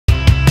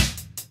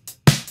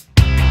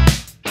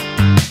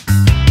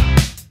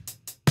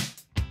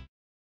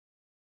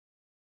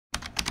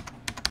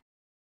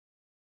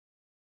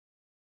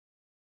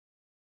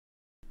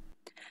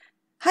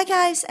Hi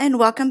guys, and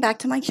welcome back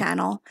to my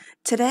channel.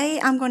 Today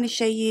I'm going to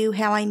show you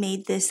how I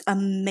made this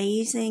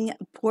amazing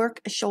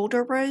pork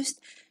shoulder roast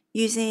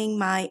using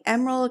my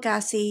Emril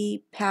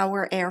Lagaassee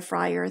Power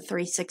AirFryer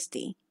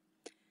 360.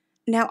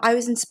 Now I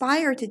was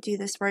inspired to do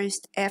this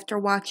roast after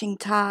watching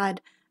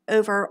Todd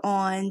over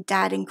on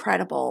Dad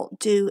Incredible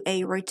do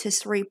a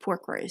rotisserie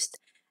pork roast,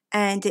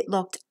 and it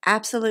looked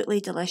absolutely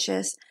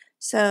delicious,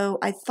 so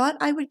I thought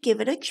I would give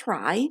it a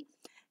try.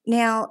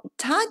 Now,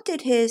 Todd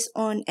did his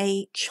on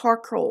a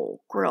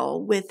charcoal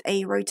grill with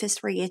a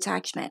rotisserie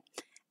attachment,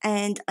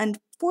 and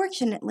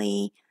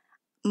unfortunately,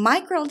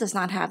 my grill does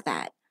not have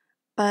that.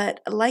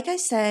 But like I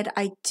said,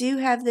 I do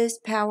have this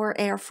power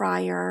air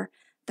fryer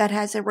that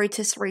has a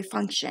rotisserie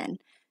function.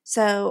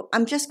 So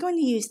I'm just going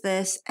to use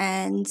this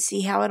and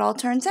see how it all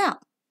turns out.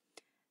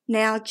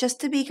 Now, just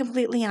to be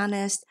completely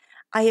honest,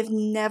 I have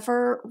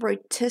never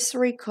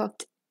rotisserie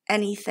cooked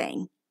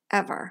anything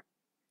ever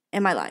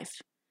in my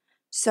life.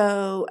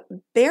 So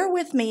bear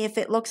with me if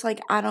it looks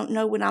like I don't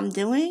know what I'm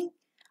doing.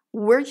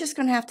 We're just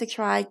going to have to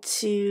try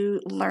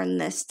to learn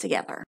this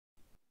together.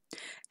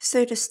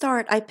 So to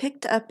start, I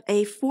picked up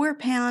a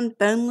 4-pound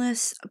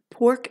boneless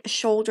pork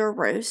shoulder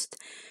roast,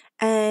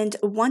 and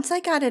once I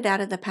got it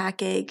out of the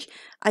package,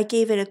 I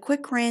gave it a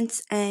quick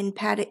rinse and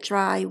pat it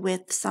dry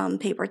with some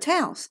paper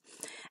towels.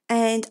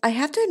 And I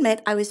have to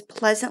admit, I was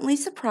pleasantly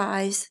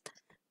surprised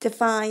to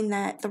find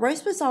that the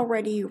roast was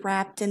already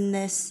wrapped in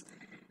this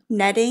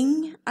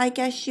netting, I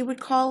guess you would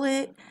call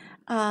it.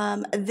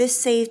 This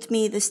saved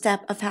me the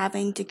step of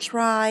having to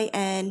try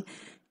and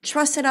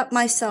truss it up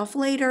myself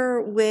later,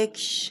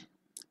 which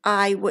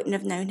I wouldn't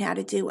have known how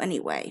to do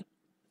anyway.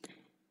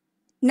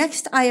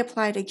 Next, I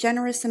applied a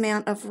generous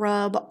amount of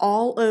rub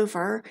all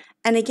over,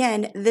 and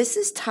again, this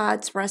is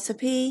Todd's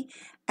recipe,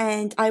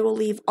 and I will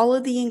leave all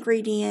of the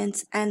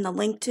ingredients and the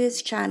link to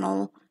his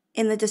channel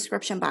in the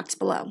description box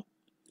below.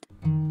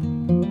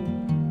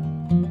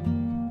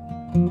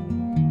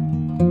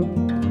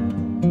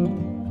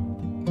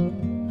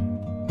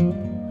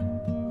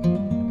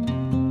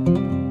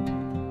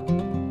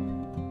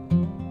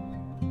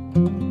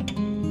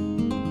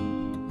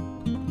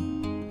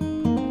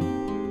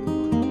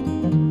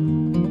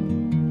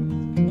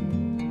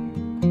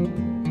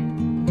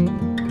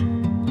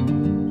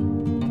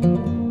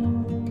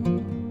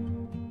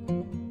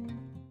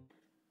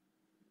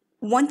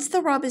 Once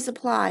the rub is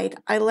applied,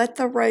 I let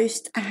the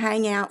roast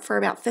hang out for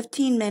about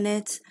 15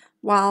 minutes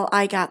while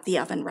I got the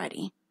oven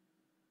ready.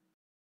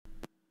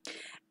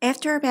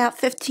 After about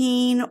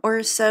 15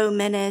 or so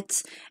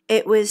minutes,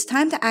 it was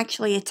time to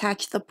actually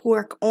attach the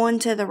pork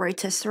onto the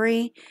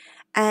rotisserie,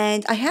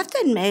 and I have to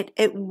admit,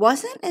 it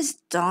wasn't as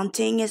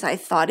daunting as I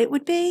thought it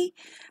would be.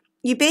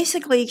 You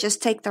basically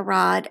just take the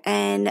rod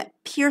and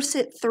pierce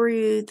it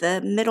through the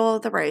middle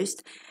of the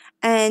roast,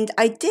 and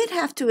I did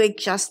have to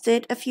adjust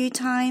it a few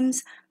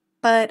times,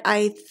 but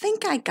I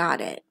think I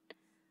got it.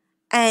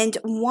 And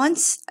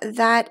once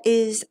that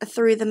is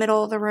through the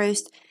middle of the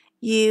roast,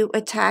 you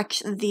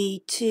attach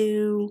the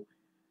two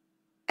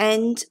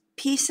end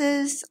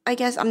pieces, I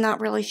guess. I'm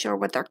not really sure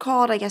what they're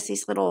called. I guess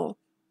these little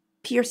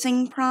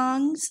piercing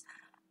prongs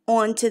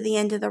onto the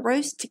end of the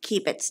roast to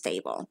keep it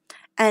stable.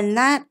 And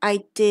that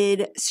I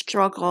did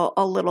struggle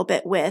a little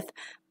bit with,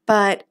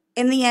 but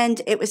in the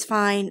end it was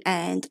fine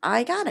and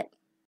I got it.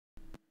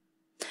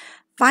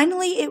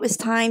 Finally, it was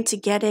time to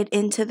get it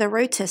into the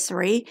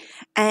rotisserie,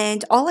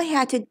 and all I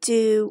had to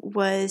do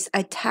was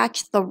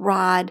attach the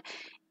rod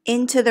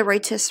into the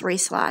rotisserie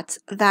slots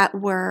that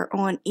were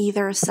on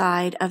either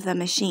side of the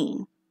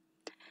machine.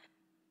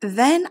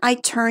 Then I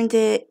turned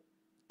it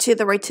to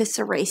the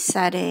rotisserie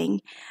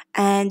setting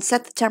and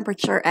set the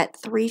temperature at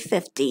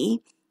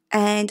 350,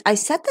 and I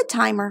set the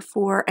timer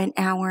for an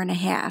hour and a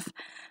half.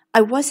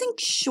 I wasn't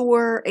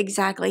sure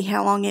exactly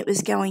how long it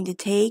was going to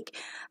take,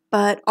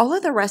 but all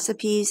of the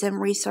recipes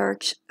and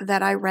research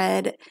that I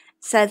read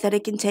said that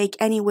it can take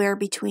anywhere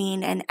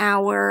between an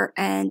hour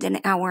and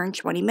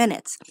 20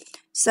 minutes.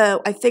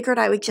 So I figured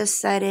I would just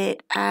set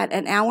it at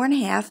an hour and a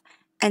half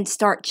and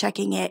start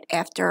checking it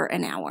after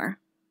an hour.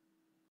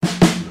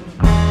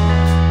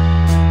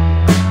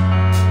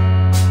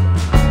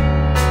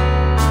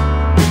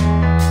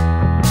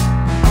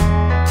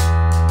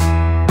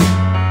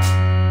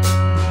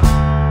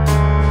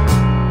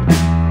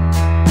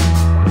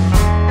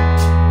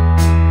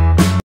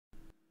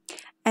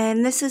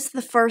 And this is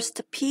the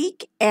first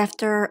peek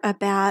after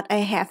about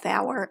a half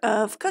hour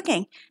of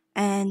cooking.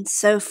 And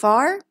so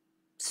far,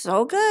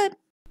 so good.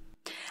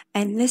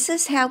 And this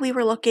is how we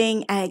were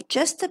looking at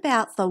just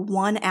about the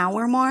 1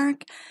 hour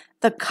mark.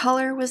 The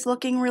color was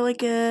looking really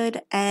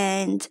good,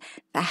 and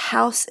the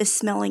house is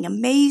smelling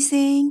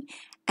amazing.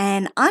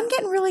 And I'm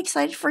getting really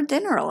excited for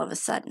dinner all of a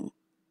sudden.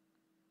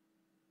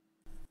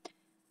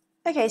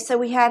 Okay, so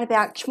we had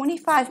about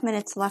 25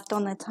 minutes left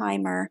on the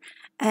timer,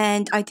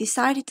 and I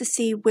decided to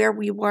see where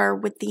we were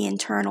with the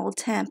internal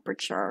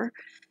temperature.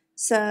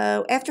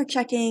 So after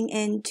checking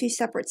in 2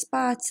 separate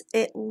spots,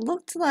 it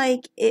looked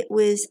like it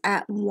was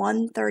at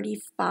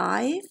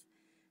 135.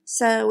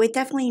 So it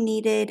definitely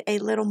needed a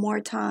little more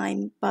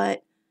time,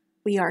 but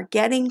We are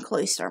getting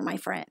closer, my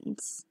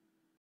friends.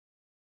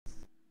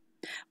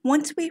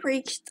 Once we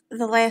reached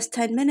the last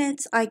 10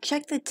 minutes, I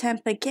checked the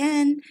temp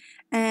again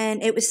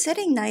and it was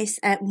sitting nice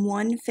at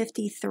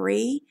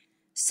 153.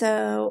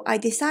 So I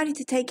decided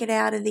to take it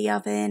out of the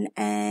oven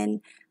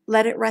and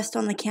let it rest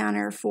on the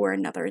counter for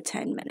another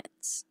 10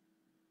 minutes.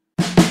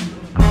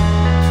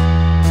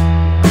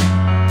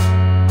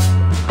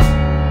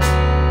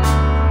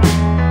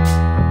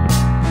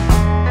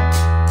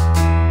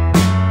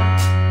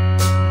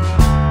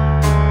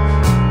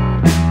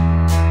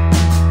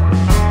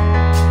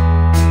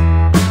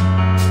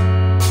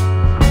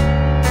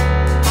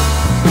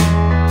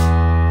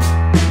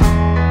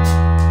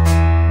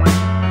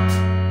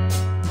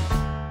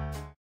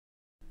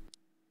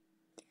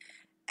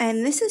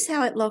 And this is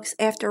how it looks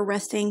after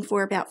resting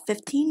for about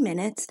 15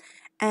 minutes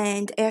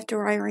and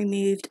after I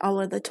removed all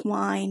of the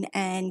twine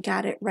and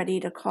got it ready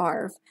to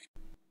carve.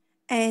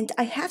 And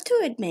I have to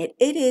admit,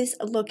 it is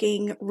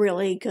looking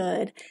really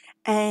good.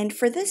 And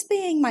for this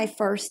being my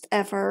first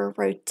ever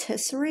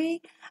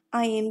rotisserie,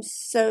 I am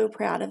so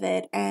proud of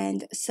it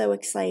and so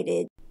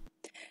excited.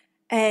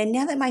 And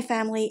now that my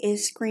family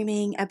is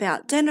screaming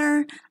about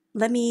dinner,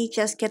 let me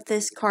just get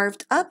this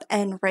carved up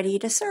and ready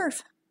to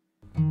serve.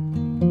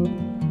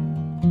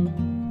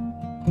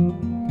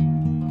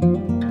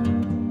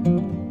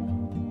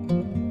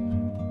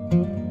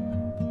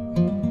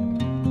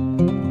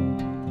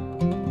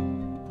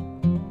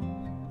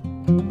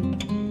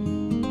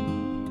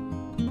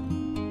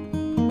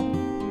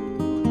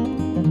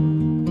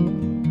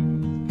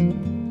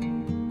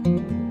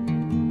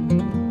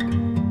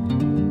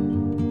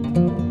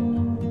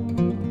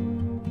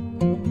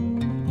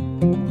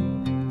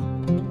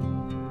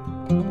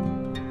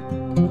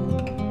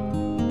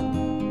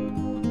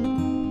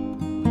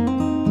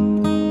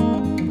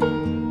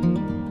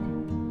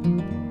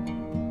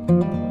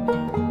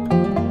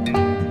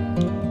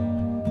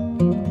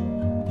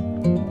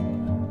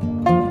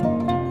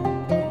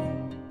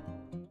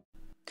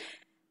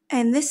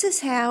 And this is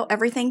how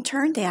everything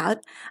turned out.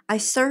 I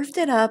served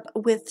it up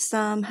with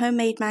some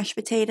homemade mashed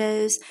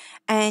potatoes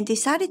and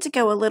decided to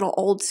go a little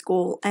old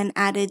school and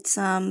added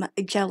some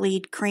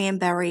jellied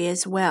cranberry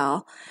as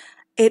well.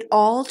 It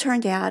all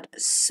turned out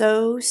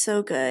so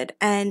good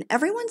and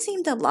everyone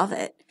seemed to love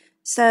it.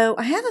 So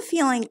I have a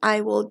feeling I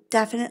will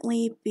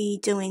definitely be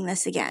doing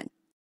this again.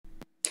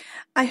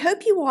 I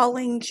hope you all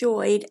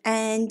enjoyed,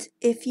 and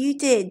if you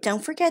did,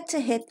 don't forget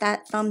to hit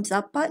that thumbs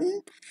up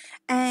button.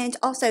 And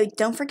also,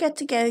 don't forget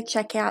to go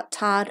check out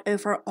Todd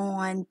over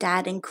on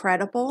Dad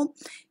Incredible.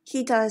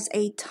 He does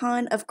a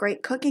ton of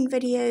great cooking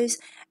videos,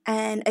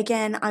 and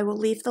again, I will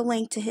leave the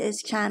link to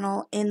his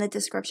channel in the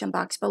description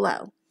box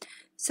below.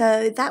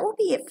 So that will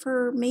be it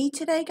for me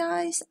today,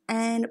 guys,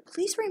 and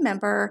please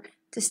remember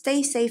to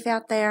stay safe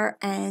out there,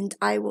 and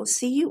I will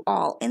see you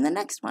all in the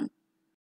next one.